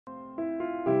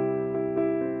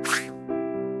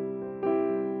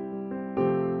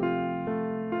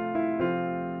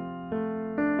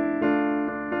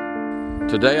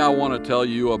Today I want to tell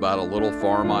you about a little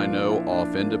farm I know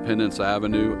off Independence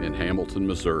Avenue in Hamilton,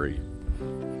 Missouri.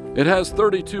 It has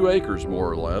 32 acres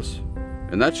more or less,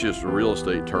 and that's just a real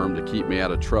estate term to keep me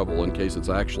out of trouble in case it's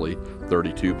actually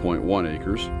 32.1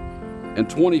 acres, and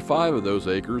 25 of those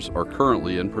acres are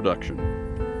currently in production.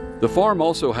 The farm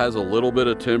also has a little bit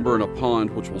of timber and a pond,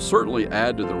 which will certainly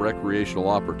add to the recreational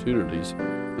opportunities,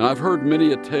 and I've heard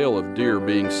many a tale of deer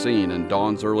being seen in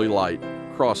dawn's early light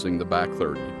crossing the back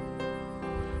 30.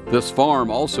 This farm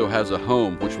also has a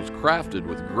home which was crafted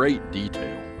with great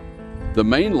detail. The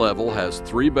main level has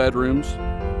 3 bedrooms,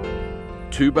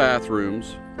 2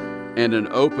 bathrooms, and an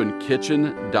open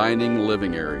kitchen, dining,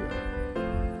 living area.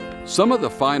 Some of the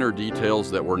finer details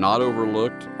that were not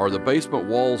overlooked are the basement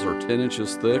walls are 10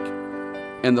 inches thick,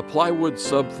 and the plywood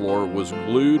subfloor was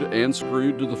glued and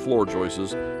screwed to the floor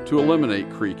joists to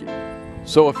eliminate creaking.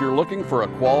 So if you're looking for a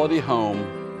quality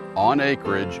home on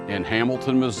acreage in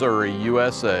Hamilton, Missouri,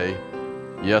 USA,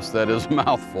 yes, that is a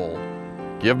mouthful,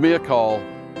 give me a call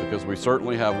because we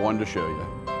certainly have one to show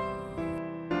you.